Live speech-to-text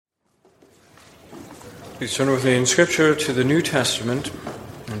Please turn with me in Scripture to the New Testament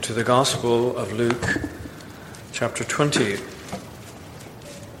and to the Gospel of Luke, chapter 20.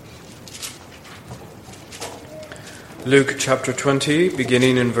 Luke chapter 20,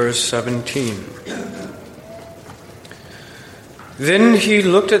 beginning in verse 17. Then he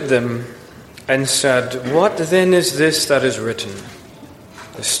looked at them and said, "What then is this that is written?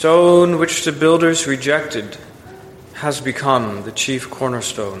 The stone which the builders rejected has become the chief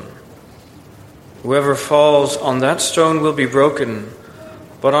cornerstone. Whoever falls on that stone will be broken,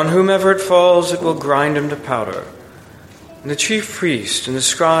 but on whomever it falls it will grind him to powder." And the chief priest and the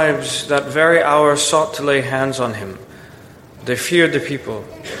scribes that very hour sought to lay hands on him. They feared the people,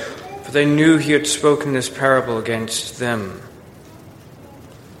 for they knew he had spoken this parable against them.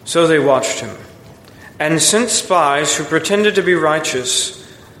 So they watched him, and sent spies who pretended to be righteous,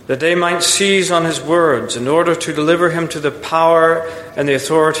 that they might seize on his words in order to deliver him to the power and the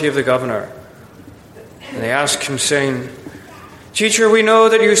authority of the governor. And they asked him, saying, "Teacher, we know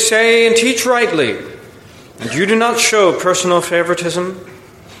that you say and teach rightly, and you do not show personal favoritism,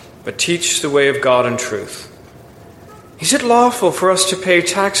 but teach the way of God in truth. Is it lawful for us to pay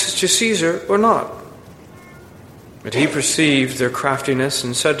taxes to Caesar or not?" But he perceived their craftiness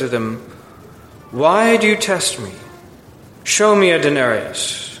and said to them, "Why do you test me? Show me a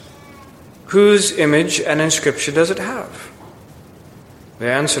denarius. Whose image and inscription does it have?" They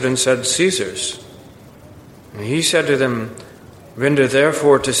answered and said, "Caesar's." And he said to them, "Render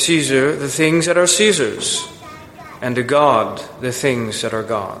therefore to Caesar the things that are Caesar's, and to God the things that are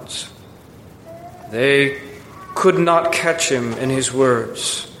God's." They could not catch him in his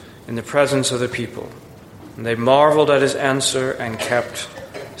words in the presence of the people, and they marveled at his answer and kept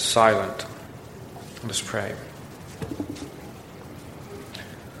silent. Let us pray.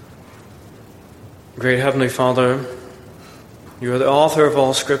 Great Heavenly Father, you are the author of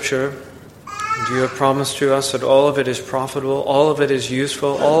all Scripture, and you have promised to us that all of it is profitable, all of it is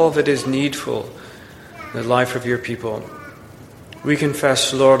useful, all of it is needful in the life of your people. We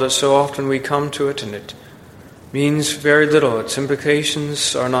confess, Lord, that so often we come to it and it means very little. Its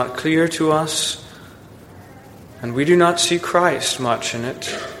implications are not clear to us, and we do not see Christ much in it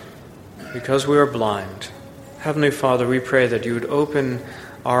because we are blind. Heavenly Father, we pray that you would open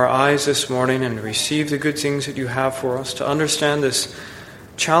our eyes this morning and receive the good things that you have for us, to understand this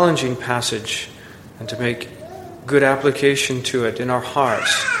challenging passage and to make good application to it in our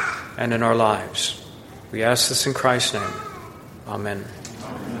hearts and in our lives. We ask this in Christ's name. Amen.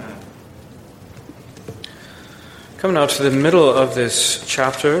 Come now to the middle of this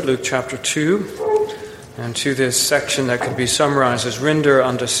chapter, Luke chapter 2, and to this section that could be summarized as "Render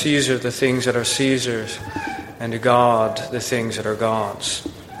unto Caesar the things that are Caesar's, and to God the things that are God's."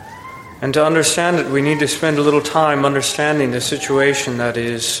 And to understand it, we need to spend a little time understanding the situation that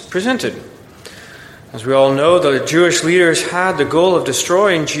is presented. As we all know, the Jewish leaders had the goal of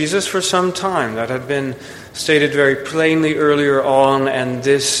destroying Jesus for some time. That had been stated very plainly earlier on, and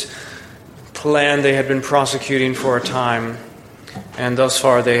this plan they had been prosecuting for a time, and thus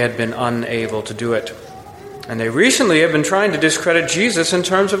far they had been unable to do it. And they recently have been trying to discredit Jesus in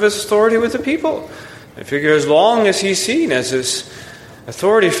terms of his authority with the people. They figure as long as he's seen as this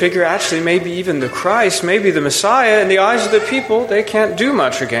authority figure, actually maybe even the Christ, maybe the Messiah, in the eyes of the people, they can't do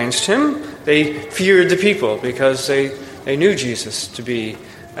much against him. They feared the people because they knew Jesus to be,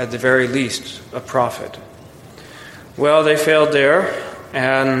 at the very least, a prophet. Well, they failed there,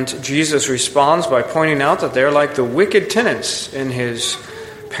 and Jesus responds by pointing out that they're like the wicked tenants in his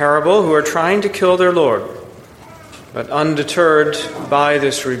parable who are trying to kill their Lord. But undeterred by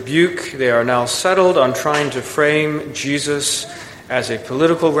this rebuke, they are now settled on trying to frame Jesus as a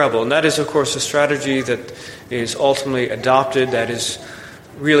political rebel. And that is, of course, a strategy that is ultimately adopted, that is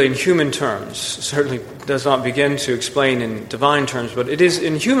really in human terms. Certainly does not begin to explain in divine terms, but it is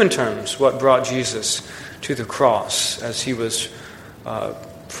in human terms what brought Jesus to the cross, as he was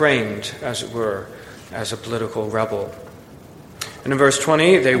framed, as it were, as a political rebel. And in verse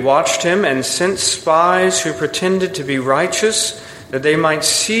 20, they watched him and sent spies who pretended to be righteous, that they might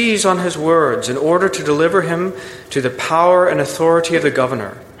seize on his words in order to deliver him to the power and authority of the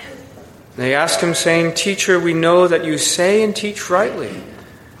governor. And they asked him, saying, "Teacher, we know that you say and teach rightly,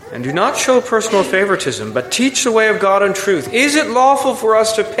 and do not show personal favoritism, but teach the way of God in truth. Is it lawful for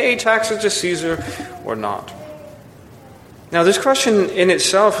us to pay taxes to Caesar or not?" Now, this question in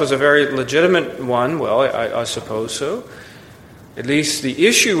itself was a very legitimate one. Well, I suppose so. At least the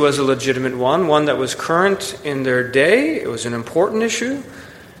issue was a legitimate one that was current in their day. It was an important issue.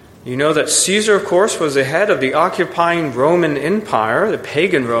 You know that Caesar, of course, was the head of the occupying Roman Empire, the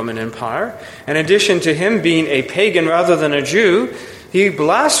pagan Roman Empire. In addition to him being a pagan rather than a Jew, he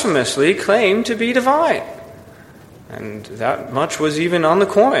blasphemously claimed to be divine. And that much was even on the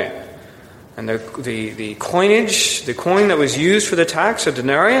coin. And the coinage, the coin that was used for the tax, a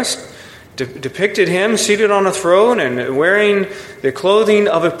denarius, depicted him seated on a throne and wearing the clothing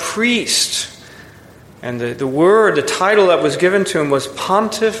of a priest. And the title that was given to him was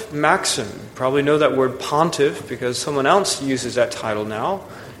Pontiff Maxim. You probably know that word pontiff because someone else uses that title now,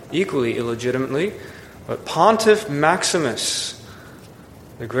 equally illegitimately. But Pontiff Maximus,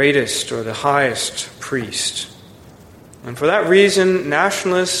 the greatest or the highest priest. And for that reason,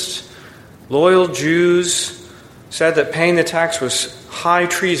 nationalists, loyal Jews said that paying the tax was high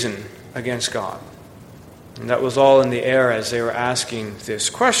treason against God. And that was all in the air as they were asking this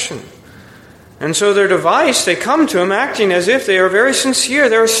question. And so their device, they come to him acting as if they are very sincere.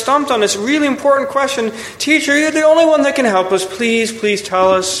 They're stumped on this really important question. Teacher, you're the only one that can help us. Please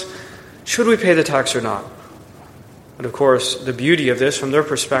tell us, should we pay the tax or not? But of course, the beauty of this from their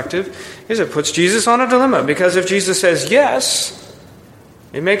perspective is it puts Jesus on a dilemma. Because if Jesus says yes,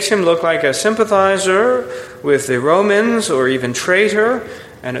 it makes him look like a sympathizer with the Romans or even traitor.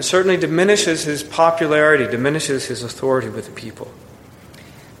 And it certainly diminishes his popularity, diminishes his authority with the people.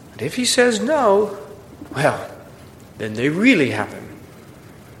 But if he says no, well, then they really have him.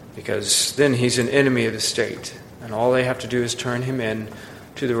 Because then he's an enemy of the state. And all they have to do is turn him in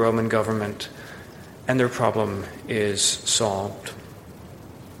to the Roman government. And their problem is solved.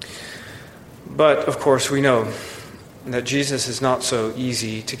 But, of course, we know that Jesus is not so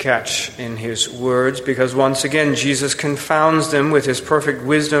easy to catch in his words, because once again Jesus confounds them with his perfect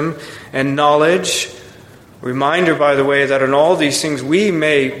wisdom and knowledge. Reminder, by the way, that in all these things we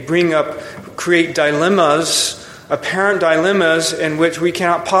may create dilemmas, apparent dilemmas in which we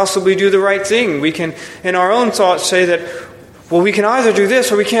cannot possibly do the right thing. We can, in our own thoughts, say that, well, we can either do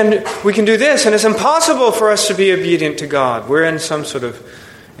this or we can do this, and it's impossible for us to be obedient to God. We're in some sort of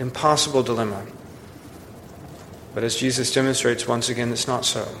impossible dilemma. But as Jesus demonstrates once again, it's not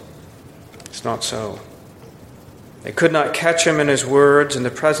so. It's not so. They could not catch him in his words in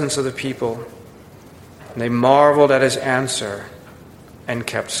the presence of the people. And they marveled at his answer and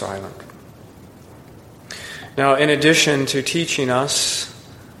kept silent. Now, in addition to teaching us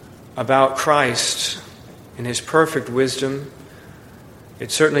about Christ in his perfect wisdom,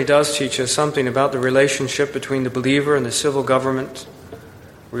 it certainly does teach us something about the relationship between the believer and the civil government. It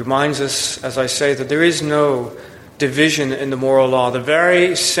reminds us, as I say, that there is no division in the moral law. The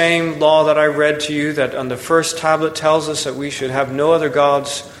very same law that I read to you that on the first tablet tells us that we should have no other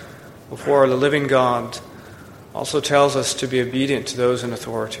gods before the living God also tells us to be obedient to those in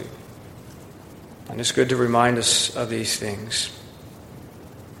authority. And it's good to remind us of these things.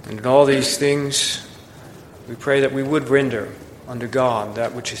 And in all these things, we pray that we would render unto God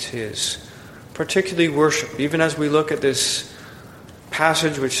that which is his, particularly worship. Even as we look at this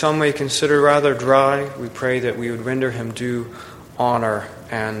passage which some may consider rather dry, we pray that we would render him due honor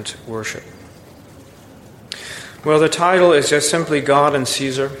and worship. Well, the title is just simply God and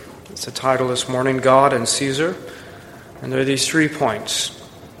Caesar. It's the title this morning, God and Caesar. And there are these 3 points.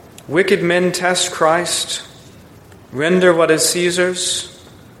 Wicked men test Christ, render what is Caesar's,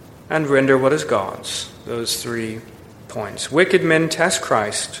 and render what is God's. Those 3 points. Wicked men test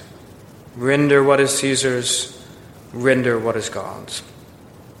Christ, render what is Caesar's, render what is God's.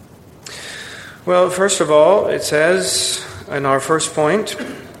 Well, first of all, it says in our first point,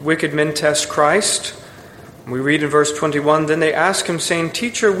 wicked men test Christ. We read in verse 21, then they ask him, saying,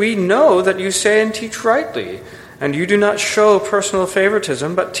 Teacher, we know that you say and teach rightly, and you do not show personal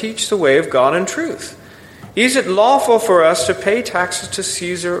favoritism, but teach the way of God in truth. Is it lawful for us to pay taxes to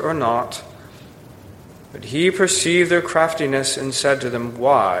Caesar or not? But he perceived their craftiness and said to them,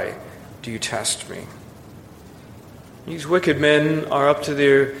 Why do you test me? These wicked men are up to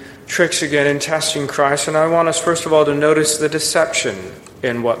their tricks again in testing Christ, and I want us first of all to notice the deception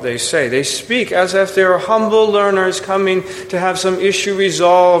in what they say. They speak as if they are humble learners coming to have some issue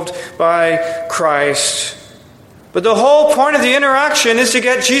resolved by Christ. But the whole point of the interaction is to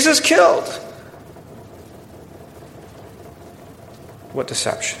get Jesus killed. What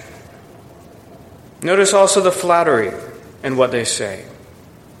deception. Notice also the flattery in what they say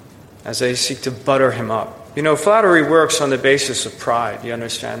as they seek to butter him up. You know, flattery works on the basis of pride. You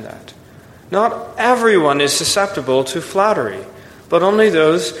understand that? Not everyone is susceptible to flattery, but only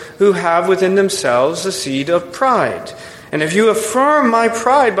those who have within themselves the seed of pride. And if you affirm my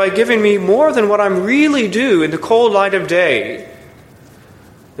pride by giving me more than what I'm really due in the cold light of day,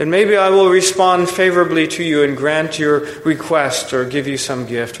 then maybe I will respond favorably to you and grant your request or give you some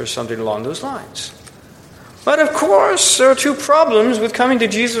gift or something along those lines. But of course, there are two problems with coming to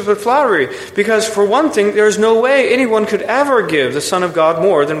Jesus with flattery. Because for one thing, there is no way anyone could ever give the Son of God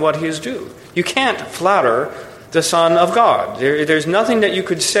more than what he is due. You can't flatter the Son of God. There's nothing that you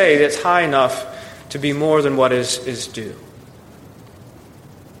could say that's high enough to be more than what is due.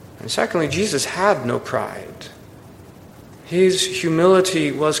 And secondly, Jesus had no pride. His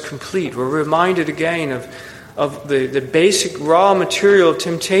humility was complete. We're reminded again of the basic raw material of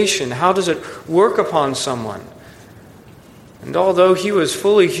temptation. How does it work upon someone? And although he was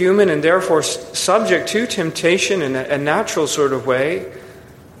fully human and therefore subject to temptation in a natural sort of way,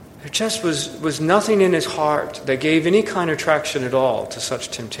 there just was nothing in his heart that gave any kind of traction at all to such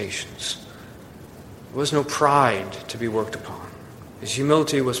temptations. There was no pride to be worked upon. His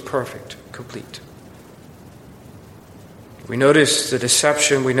humility was perfect, complete. We notice the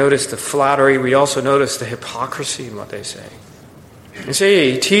deception, we notice the flattery, we also notice the hypocrisy in what they say. And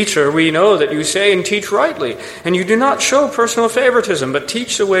say, "Teacher, we know that you say and teach rightly, and you do not show personal favoritism, but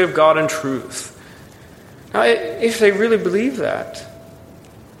teach the way of God in truth." Now, if they really believe that,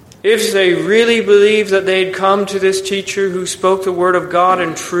 if they really believe that they'd come to this teacher who spoke the word of God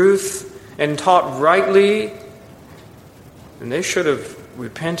in truth and taught rightly, then they should have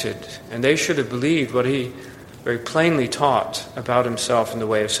repented, and they should have believed what he very plainly taught about himself in the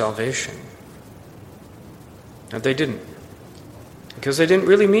way of salvation. And they didn't, because they didn't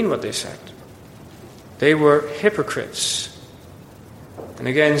really mean what they said. They were hypocrites. And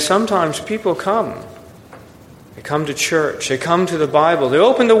again, sometimes people come. They come to church, they come to the Bible, they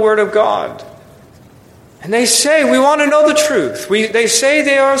open the Word of God, and they say, "We want to know the truth." They say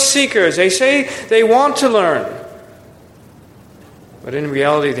they are seekers, they say they want to learn. But in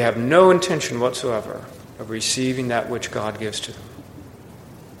reality, they have no intention whatsoever of receiving that which God gives to them.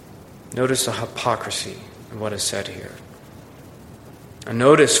 Notice the hypocrisy in what is said here. And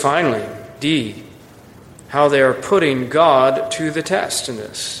notice finally, D, how they are putting God to the test in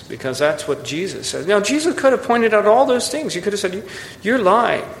this, because that's what Jesus says. Now, Jesus could have pointed out all those things. He could have said, "You're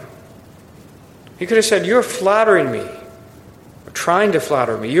lying." He could have said, "You're flattering me," or trying to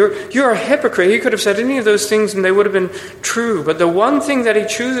flatter me. You're a hypocrite. He could have said any of those things and they would have been true. But the one thing that he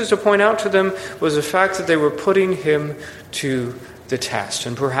chooses to point out to them was the fact that they were putting him to the test.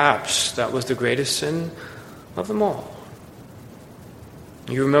 And perhaps that was the greatest sin of them all.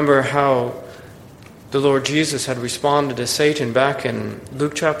 You remember how the Lord Jesus had responded to Satan back in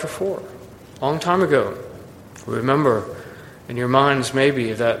Luke chapter 4, a long time ago. Remember in your minds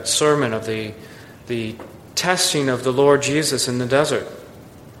maybe that sermon of the testing of the Lord Jesus in the desert.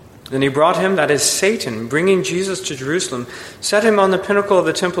 Then he brought him, that is Satan, bringing Jesus to Jerusalem, set him on the pinnacle of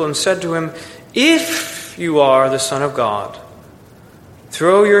the temple and said to him, "If you are the Son of God,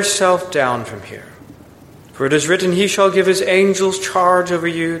 throw yourself down from here. For it is written, He shall give His angels charge over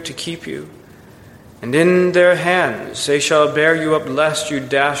you to keep you. And in their hands they shall bear you up, lest you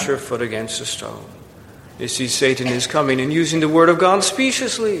dash your foot against a stone." You see, Satan is coming and using the word of God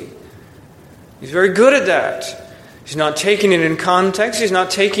speciously. He's very good at that. He's not taking it in context. He's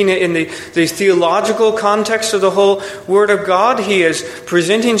not taking it in the theological context of the whole Word of God. He is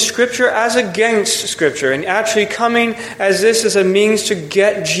presenting Scripture as against Scripture and actually coming as this as a means to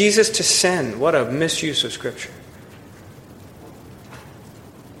get Jesus to sin. What a misuse of Scripture.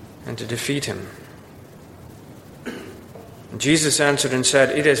 And to defeat him. Jesus answered and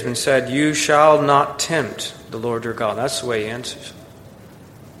said, "It has been said, you shall not tempt the Lord your God." That's the way he answers.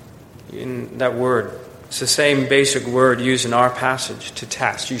 In that word, it's the same basic word used in our passage, to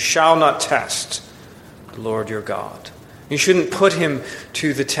test. You shall not test the Lord your God. You shouldn't put him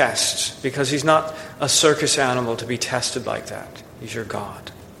to the test, because he's not a circus animal to be tested like that. He's your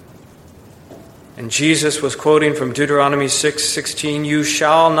God. And Jesus was quoting from Deuteronomy 6:16, "You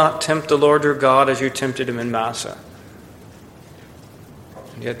shall not tempt the Lord your God as you tempted him in Massah."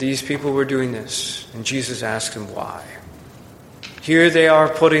 And yet these people were doing this, and Jesus asked them why. Here they are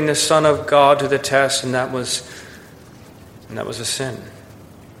putting the Son of God to the test, and that was a sin.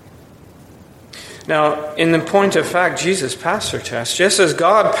 Now, in the point of fact, Jesus passed their test, just as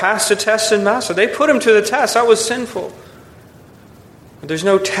God passed the test in Massah. They put him to the test. That was sinful. But there's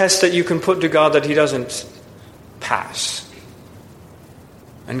no test that you can put to God that he doesn't pass.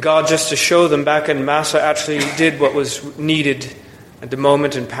 And God, just to show them back in Massah, actually did what was needed at the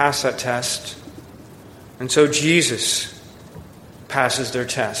moment and passed that test. And so Jesus passes their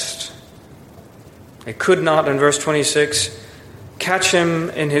test. They could not, in verse 26, catch him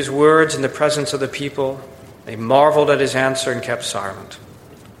in his words in the presence of the people. They marveled at his answer and kept silent.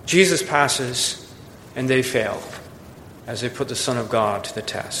 Jesus passes, and they fail as they put the Son of God to the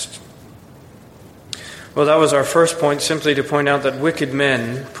test. Well, that was our first point, simply to point out that wicked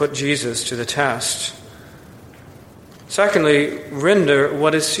men put Jesus to the test. Secondly, render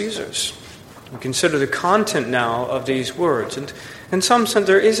what is Caesar's. We consider the content now of these words. And in some sense,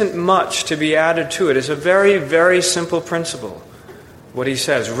 there isn't much to be added to it. It's a very, very simple principle. What he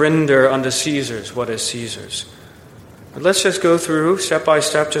says, render unto Caesar's what is Caesar's. But let's just go through, step by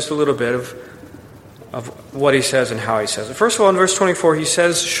step, just a little bit of what he says and how he says it. First of all, in verse 24, he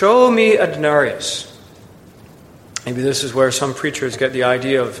says, show me a denarius. Maybe this is where some preachers get the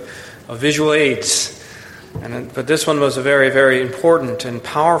idea of visual aids. But this one was a very, very important and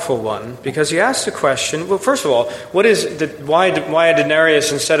powerful one, because he asked the question, well, first of all, why a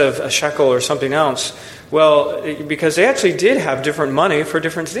denarius instead of a shekel or something else? Well, because they actually did have different money for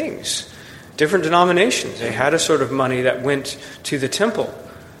different things, different denominations. They had a sort of money that went to the temple,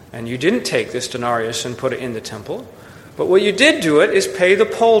 and you didn't take this denarius and put it in the temple. But what you did do it is pay the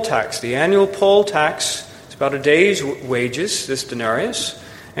poll tax, the annual poll tax. It's about a day's wages, this denarius.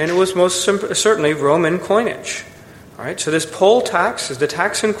 And it was most certainly Roman coinage. All right, so this poll tax is the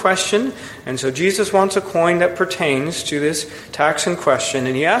tax in question, and so Jesus wants a coin that pertains to this tax in question.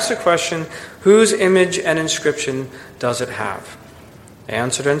 And he asks the question, whose image and inscription does it have? They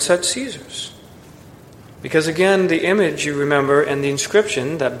answered and said, Caesar's. Because again, the image, you remember, and the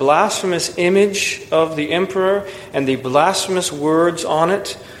inscription, that blasphemous image of the emperor and the blasphemous words on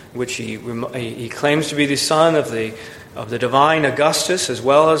it, which he claims to be the son of the divine Augustus, as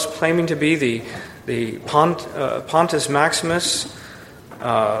well as claiming to be the Pontus Maximus.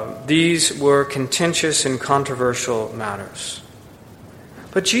 These were contentious and controversial matters.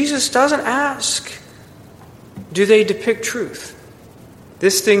 But Jesus doesn't ask, do they depict truth?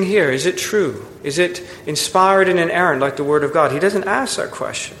 This thing here, is it true? Is it inspired and inerrant like the Word of God? He doesn't ask that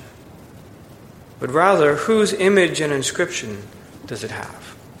question. But rather, whose image and inscription does it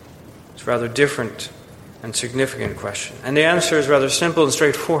have? It's rather different and significant question. And the answer is rather simple and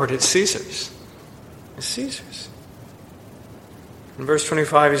straightforward. It's Caesar's. It's Caesar's. In verse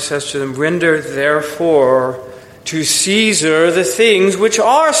 25 he says to them, render therefore to Caesar the things which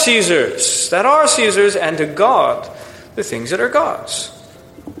are Caesar's, that are Caesar's, and to God the things that are God's.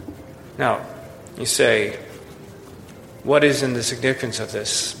 Now, you say, what is in the significance of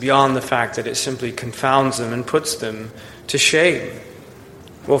this, beyond the fact that it simply confounds them and puts them to shame?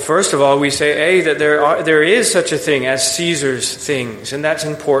 Well, first of all, we say, that there is such a thing as Caesar's things, and that's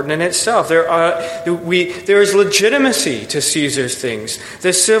important in itself. There is legitimacy to Caesar's things.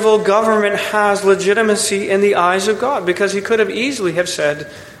 The civil government has legitimacy in the eyes of God, because he could have easily have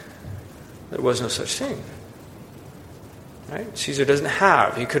said there was no such thing. Right? Caesar doesn't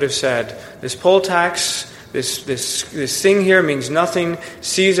have. He could have said, this poll tax, this thing here means nothing.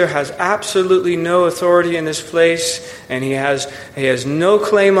 Caesar has absolutely no authority in this place, and he has no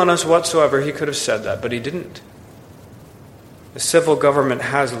claim on us whatsoever. He could have said that, but he didn't. The civil government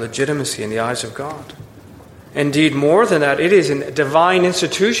has legitimacy in the eyes of God. Indeed, more than that, it is a divine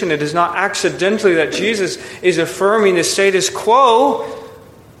institution. It is not accidentally that Jesus is affirming the status quo.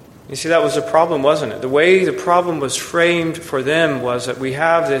 You see, that was the problem, wasn't it? The way the problem was framed for them was that we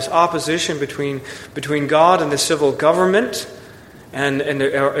have this opposition between God and the civil government, and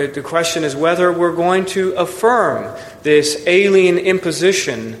the question is whether we're going to affirm this alien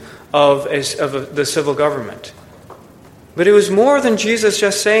imposition of the civil government. But it was more than Jesus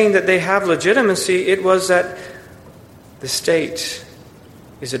just saying that they have legitimacy. It was that the state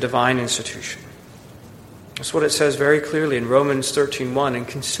is a divine institution. That's what it says very clearly in Romans 13:1. And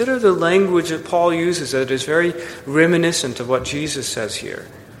consider the language that Paul uses that is very reminiscent of what Jesus says here.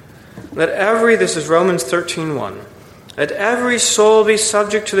 This is Romans 13:1. Let every soul be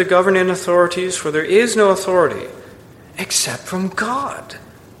subject to the governing authorities, for there is no authority except from God.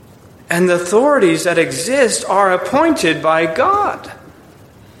 And the authorities that exist are appointed by God.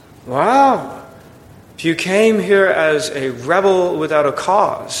 Wow. If you came here as a rebel without a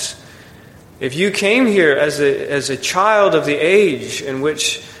cause, if you came here as a child of the age in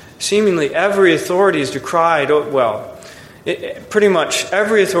which seemingly every authority is decried, pretty much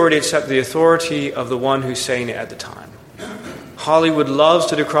every authority except the authority of the one who's saying it at the time. Hollywood loves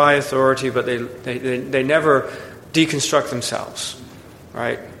to decry authority, but they never deconstruct themselves,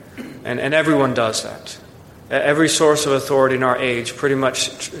 right? And everyone does that. Every source of authority in our age pretty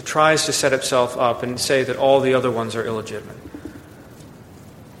much tries to set itself up and say that all the other ones are illegitimate.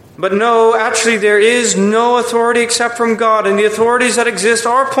 But no, actually there is no authority except from God, and the authorities that exist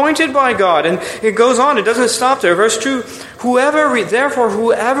are appointed by God. And it goes on, it doesn't stop there. Verse 2, therefore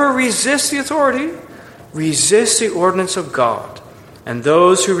whoever resists the authority resists the ordinance of God, and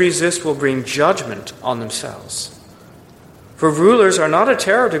those who resist will bring judgment on themselves. For rulers are not a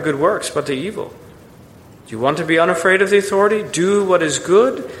terror to good works, but to evil. Do you want to be unafraid of the authority? Do what is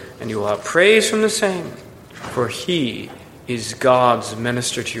good, and you will have praise from the same. for he is God's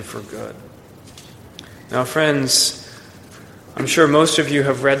minister to you for good. Now, friends, I'm sure most of you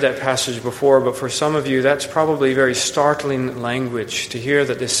have read that passage before, but for some of you, that's probably very startling language to hear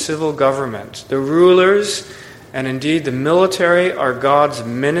that the civil government, the rulers, and indeed the military are God's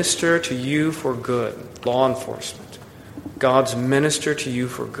minister to you for good. Law enforcement. God's minister to you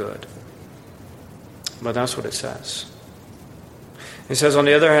for good. But that's what it says. It says, on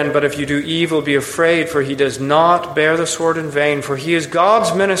the other hand, but if you do evil, be afraid, for he does not bear the sword in vain, for he is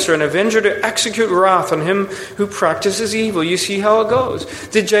God's minister and avenger to execute wrath on him who practices evil. You see how it goes.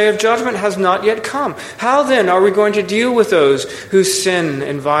 The day of judgment has not yet come. How then are we going to deal with those who sin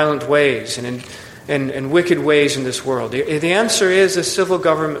in violent ways and in wicked ways in this world? The answer is the civil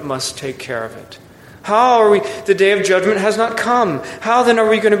government must take care of it. How are we? The day of judgment has not come. How then are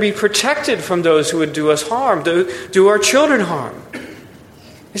we going to be protected from those who would do us harm, do our children harm?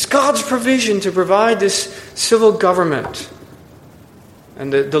 It's God's provision to provide this civil government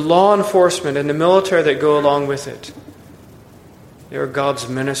and the law enforcement and the military that go along with it. They are God's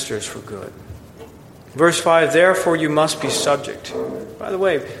ministers for good. Verse 5, therefore you must be subject. By the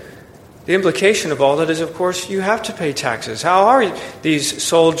way, the implication of all that is, of course, you have to pay taxes. How are these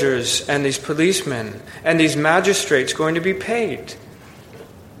soldiers and these policemen and these magistrates going to be paid?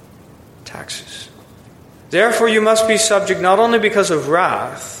 Taxes. Therefore you must be subject not only because of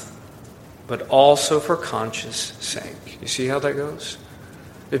wrath, but also for conscience' sake. You see how that goes?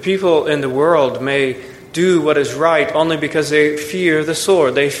 The people in the world may do what is right only because they fear the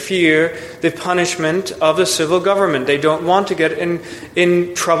sword. They fear the punishment of the civil government. They don't want to get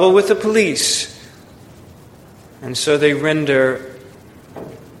in trouble with the police. And so they render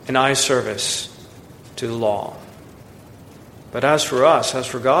an eye service to the law. But as for us, as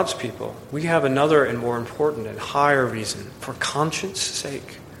for God's people, we have another and more important and higher reason, for conscience'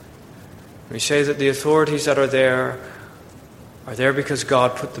 sake. We say that the authorities that are there because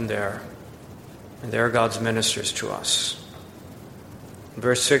God put them there, and they are God's ministers to us.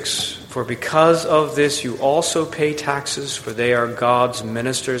 Verse 6, for because of this you also pay taxes, for they are God's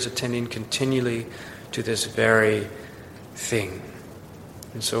ministers attending continually to this very thing.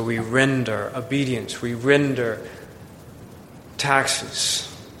 And so we render obedience, we render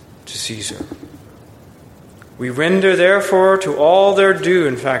taxes to Caesar. We render therefore to all their due,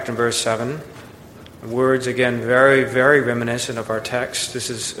 in fact, in verse 7, words again very, very reminiscent of our text.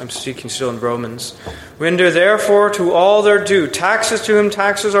 I'm speaking still in Romans. Render therefore to all their due, taxes to whom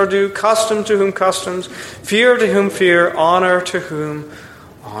taxes are due, custom to whom customs, fear to whom fear, honor to whom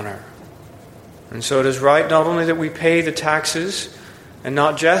honor. And so it is right not only that we pay the taxes, and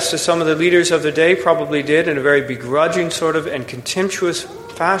not just as some of the leaders of the day probably did in a very begrudging sort of and contemptuous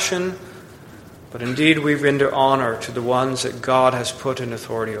fashion, but indeed we render honor to the ones that God has put in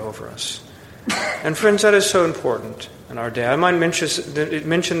authority over us. And friends, that is so important in our day. I might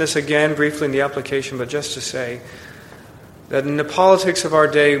mention this again briefly in the application, but just to say that in the politics of our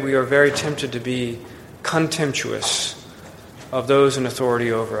day, we are very tempted to be contemptuous of those in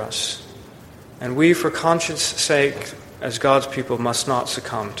authority over us. And we, for conscience' sake, as God's people, must not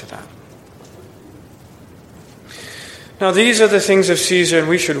succumb to that. Now, these are the things of Caesar, and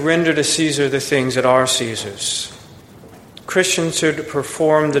we should render to Caesar the things that are Caesar's. Christians should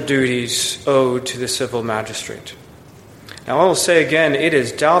perform the duties owed to the civil magistrate. Now, I will say again, it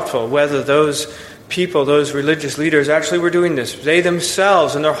is doubtful whether those people, those religious leaders, actually were doing this. They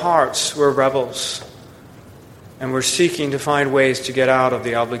themselves, in their hearts, were rebels and were seeking to find ways to get out of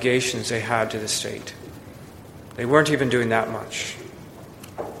the obligations they had to the state. They weren't even doing that much.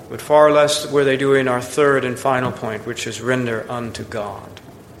 But far less were they doing our third and final point, which is render unto God.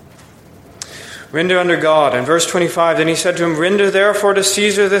 Render unto God. In verse 25, then he said to him, render therefore to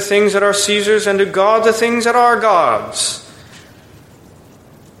Caesar the things that are Caesar's, and to God the things that are God's.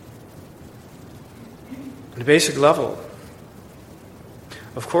 On a basic level.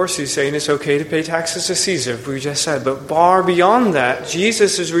 Of course, he's saying it's okay to pay taxes to Caesar, we just said. But far beyond that,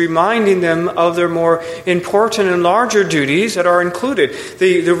 Jesus is reminding them of their more important and larger duties that are included.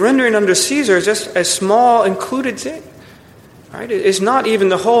 The rendering unto Caesar is just a small included thing. Right? It's not even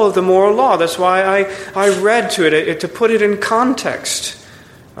the whole of the moral law. That's why I read to it to put it in context.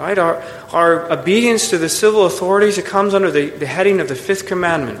 Right? Our obedience to the civil authorities, it comes under the heading of the fifth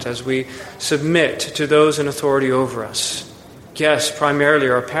commandment as we submit to those in authority over us. Yes, primarily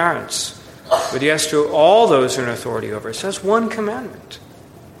our parents, but yes, to all those in authority over us. That's one commandment.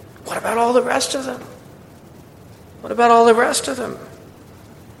 What about all the rest of them? What about all the rest of them?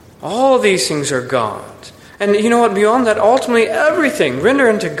 All of these things are God. And you know what? Beyond that, ultimately everything. Render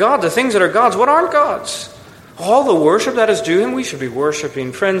unto God the things that are God's. What aren't God's? all the worship that is due him, we should be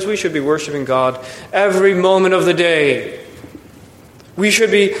worshiping. Friends, we should be worshiping God every moment of the day. We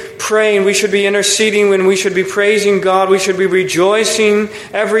should be praying, we should be interceding, when we should be praising God, we should be rejoicing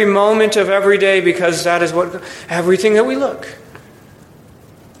every moment of every day, because that is what everything that we look.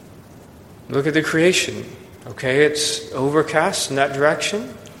 Look at the creation. Okay, it's overcast in that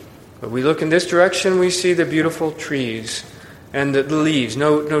direction. But we look in this direction, we see the beautiful trees and the leaves,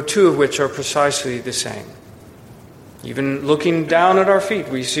 no two of which are precisely the same. Even looking down at our feet,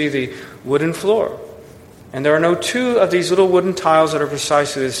 we see the wooden floor. And there are no two of these little wooden tiles that are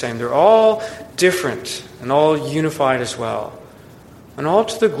precisely the same. They're all different and all unified as well. And all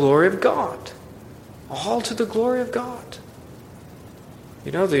to the glory of God. All to the glory of God.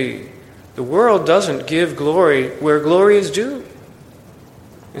 You know, the world doesn't give glory where glory is due.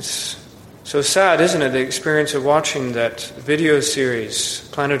 It's so sad, isn't it, the experience of watching that video series,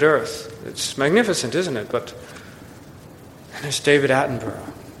 Planet Earth. It's magnificent, isn't it? But there's David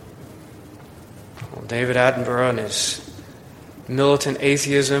Attenborough. Well, David Attenborough and his militant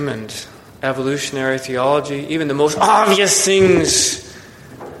atheism and evolutionary theology, even the most obvious things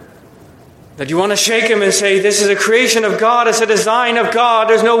that you want to shake him and say, this is a creation of God, it's a design of God.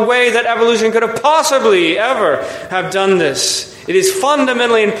 There's no way that evolution could have possibly ever have done this. It is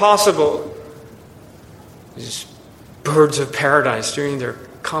fundamentally impossible. These birds of paradise doing their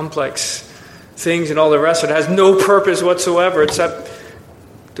complex things and all the rest of it has no purpose whatsoever except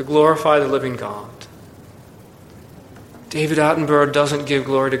to glorify the living God. David Attenborough doesn't give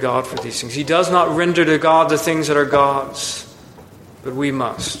glory to God for these things. He does not render to God the things that are God's. But we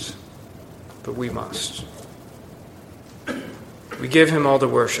must. But we must. We give him all the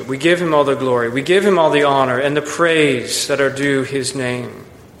worship. We give him all the glory. We give him all the honor and the praise that are due his name.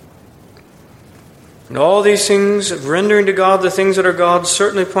 And all these things of rendering to God the things that are God's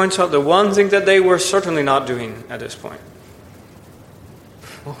certainly points out the one thing that they were certainly not doing at this point.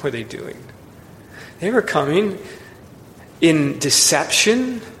 What were they doing? They were coming in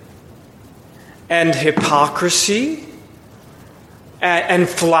deception and hypocrisy and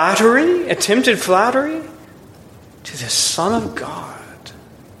flattery, attempted flattery, to the Son of God,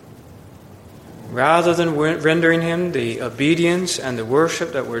 rather than rendering him the obedience and the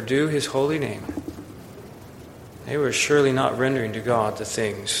worship that were due his holy name. They were surely not rendering to God the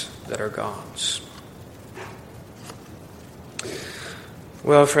things that are God's.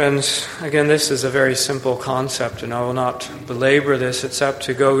 Well, friends, again, this is a very simple concept, and I will not belabor this except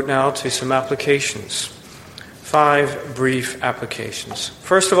to go now to some applications. 5 brief applications.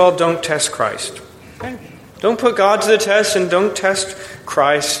 First of all, don't test Christ. Okay? Don't put God to the test and don't test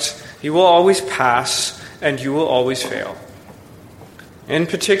Christ. He will always pass and you will always fail. In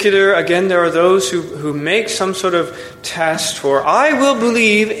particular, again, there are those who make some sort of test for, I will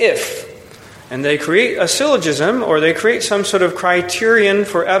believe if. And they create a syllogism or they create some sort of criterion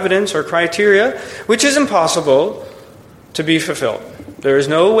for evidence or criteria, which is impossible to be fulfilled. There is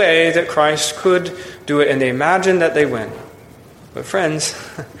no way that Christ could do it, and they imagine that they win. But friends,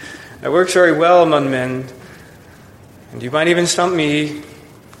 that works very well among men. And you might even stump me,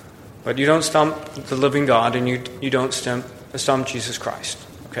 but you don't stump the living God, and you don't stump Jesus Christ.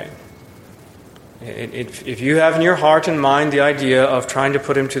 Okay? If you have in your heart and mind the idea of trying to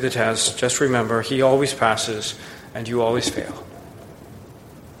put him to the test, just remember, he always passes, and you always fail.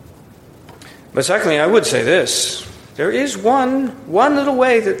 But secondly, I would say this. There is one little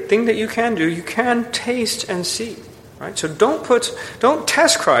way, the thing that you can do, you can taste and see. Right? So don't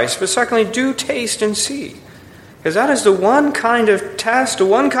test Christ, but secondly, do taste and see. Because that is the one kind of test, the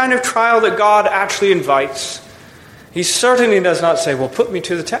one kind of trial that God actually invites. He certainly does not say, well, put me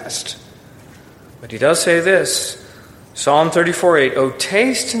to the test. But he does say this, Psalm 34:8, "O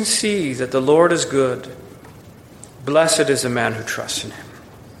taste and see that the Lord is good. Blessed is the man who trusts in him."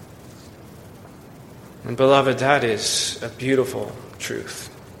 And beloved, that is a beautiful truth.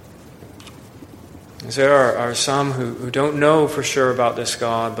 There are some who don't know for sure about this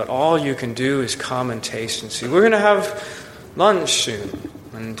God, but all you can do is come and taste and see. We're going to have lunch soon,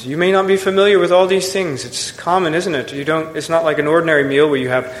 and you may not be familiar with all these things. It's common, isn't it? It's not like an ordinary meal where you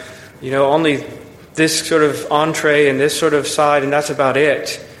have, only this sort of entree and this sort of side, and that's about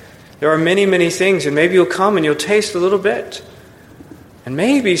it. There are many, many things, and maybe you'll come and you'll taste a little bit. And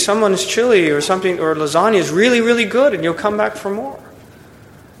maybe someone's chili or something, or lasagna is really, really good, and you'll come back for more.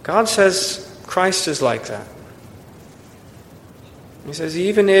 God says Christ is like that. He says,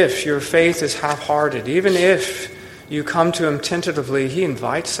 even if your faith is half-hearted, even if you come to him tentatively, he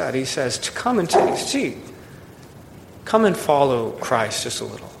invites that. He says, to come and taste, see. Come and follow Christ just a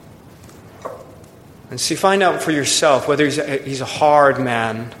little. And see, find out for yourself whether he's a hard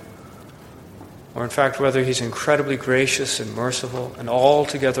man or in fact whether he's incredibly gracious and merciful and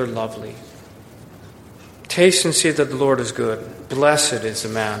altogether lovely. Taste and see that the Lord is good. Blessed is the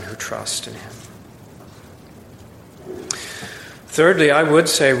man who trusts in him. Thirdly, I would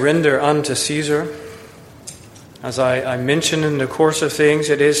say, render unto Caesar. As I mentioned in the course of things,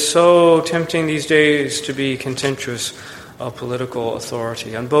 it is so tempting these days to be contemptuous of political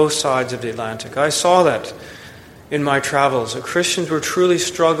authority on both sides of the Atlantic. I saw that in my travels. That Christians were truly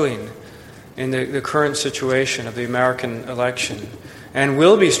struggling in the current situation of the American election, and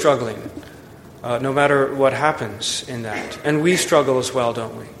will be struggling no matter what happens in that. And we struggle as well,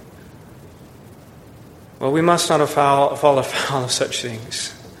 don't we? Well, we must not fall afoul of such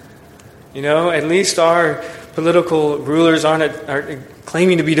things. You know, at least our political rulers aren't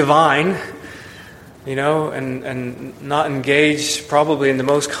claiming to be divine, you know, and not engaged probably in the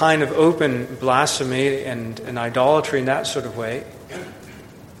most kind of open blasphemy and idolatry in that sort of way.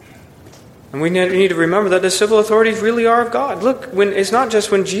 And we need to remember that the civil authorities really are of God. Look, it's not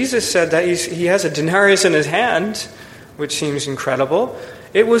just when Jesus said that he has a denarius in his hand, which seems incredible.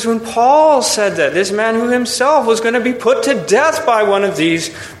 It was when Paul said that, this man who himself was going to be put to death by one of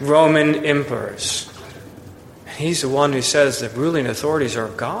these Roman emperors. And he's the one who says the ruling authorities are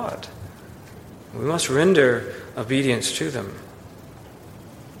of God. We must render obedience to them.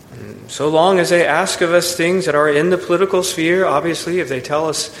 And so long as they ask of us things that are in the political sphere, obviously, if they tell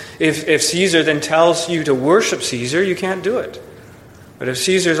us, if Caesar then tells you to worship Caesar, you can't do it. But if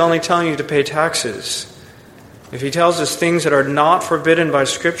Caesar is only telling you to pay taxes, if he tells us things that are not forbidden by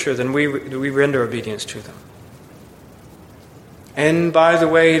Scripture, then we render obedience to them. And by the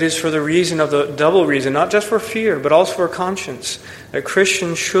way, it is for the reason of the double reason, not just for fear, but also for conscience, that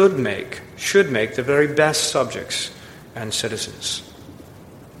Christians should make the very best subjects and citizens.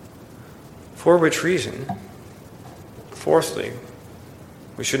 For which reason, fourthly,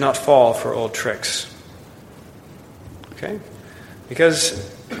 we should not fall for old tricks. Okay?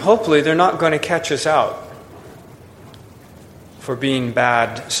 Because hopefully they're not going to catch us out for being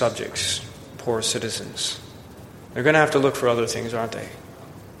bad subjects, poor citizens. They're going to have to look for other things, aren't they?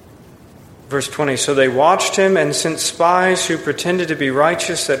 Verse 20, so they watched him and sent spies who pretended to be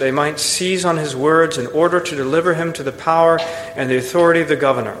righteous that they might seize on his words in order to deliver him to the power and the authority of the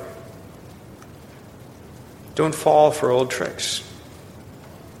governor. Don't fall for old tricks.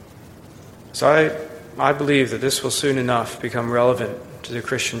 So I believe that this will soon enough become relevant to the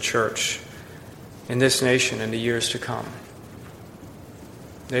Christian church in this nation in the years to come.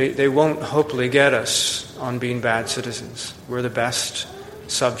 They won't hopefully get us on being bad citizens. We're the best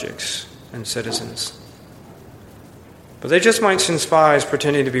subjects and citizens. But they just might send spies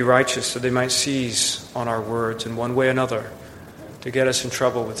pretending to be righteous so they might seize on our words in one way or another to get us in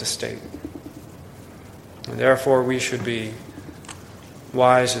trouble with the state. And therefore we should be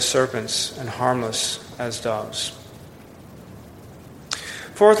wise as serpents and harmless as doves.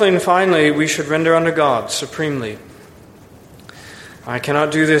 Fourthly and finally, we should render unto God supremely. I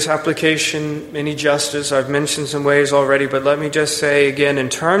cannot do this application any justice. I've mentioned some ways already, but let me just say again, in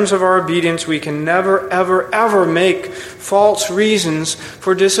terms of our obedience, we can never, ever, ever make false reasons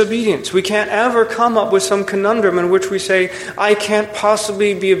for disobedience. We can't ever come up with some conundrum in which we say, I can't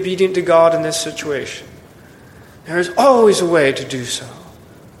possibly be obedient to God in this situation. There is always a way to do so.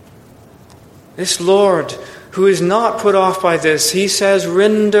 This Lord, who is not put off by this, he says,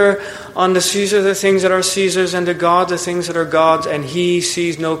 render unto Caesar the things that are Caesar's, and to God the things that are God's, and he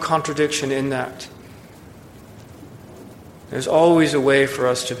sees no contradiction in that. There's always a way for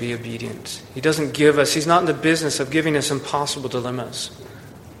us to be obedient. He doesn't give us, he's not in the business of giving us impossible dilemmas.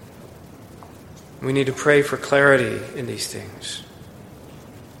 We need to pray for clarity in these things.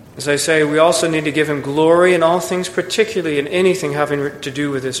 As I say, we also need to give him glory in all things, particularly in anything having to do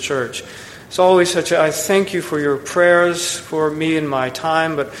with this church. It's always I thank you for your prayers for me in my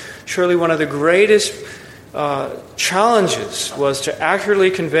time, but surely one of the greatest challenges was to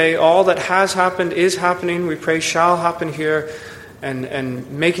accurately convey all that has happened, is happening, we pray shall happen here, and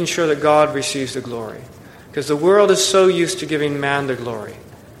making sure that God receives the glory. Because the world is so used to giving man the glory.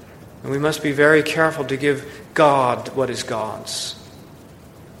 And we must be very careful to give God what is God's.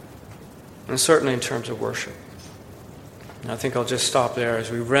 And certainly in terms of worship. And I think I'll just stop there. As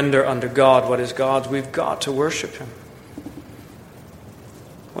we render unto God what is God's, we've got to worship him.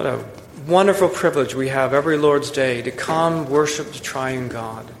 What a wonderful privilege we have every Lord's Day to come worship the triune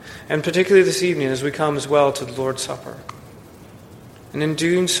God. And particularly this evening as we come as well to the Lord's Supper. And in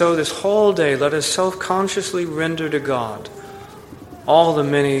doing so this whole day, let us self-consciously render to God all the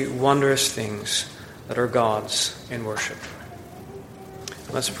many wondrous things that are God's in worship.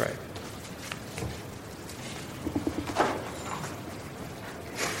 Let's pray.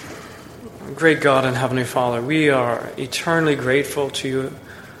 Great God and Heavenly Father, we are eternally grateful to you,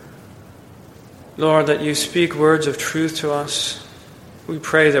 Lord, that you speak words of truth to us. We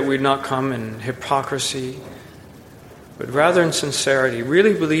pray that we'd not come in hypocrisy, but rather in sincerity,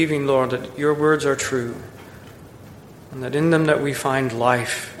 really believing, Lord, that your words are true, and that in them that we find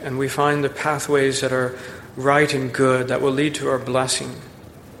life, and we find the pathways that are right and good, that will lead to our blessing.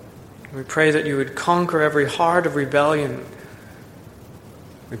 We pray that you would conquer every heart of rebellion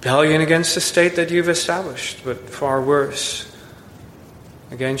against the state that you've established, but far worse,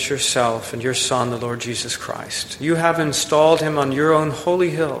 against yourself and your Son, the Lord Jesus Christ. You have installed him on your own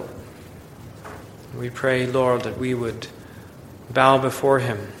holy hill. We pray, Lord, that we would bow before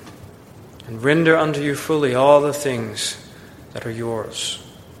him and render unto you fully all the things that are yours.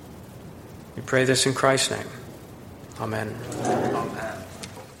 We pray this in Christ's name. Amen. Amen.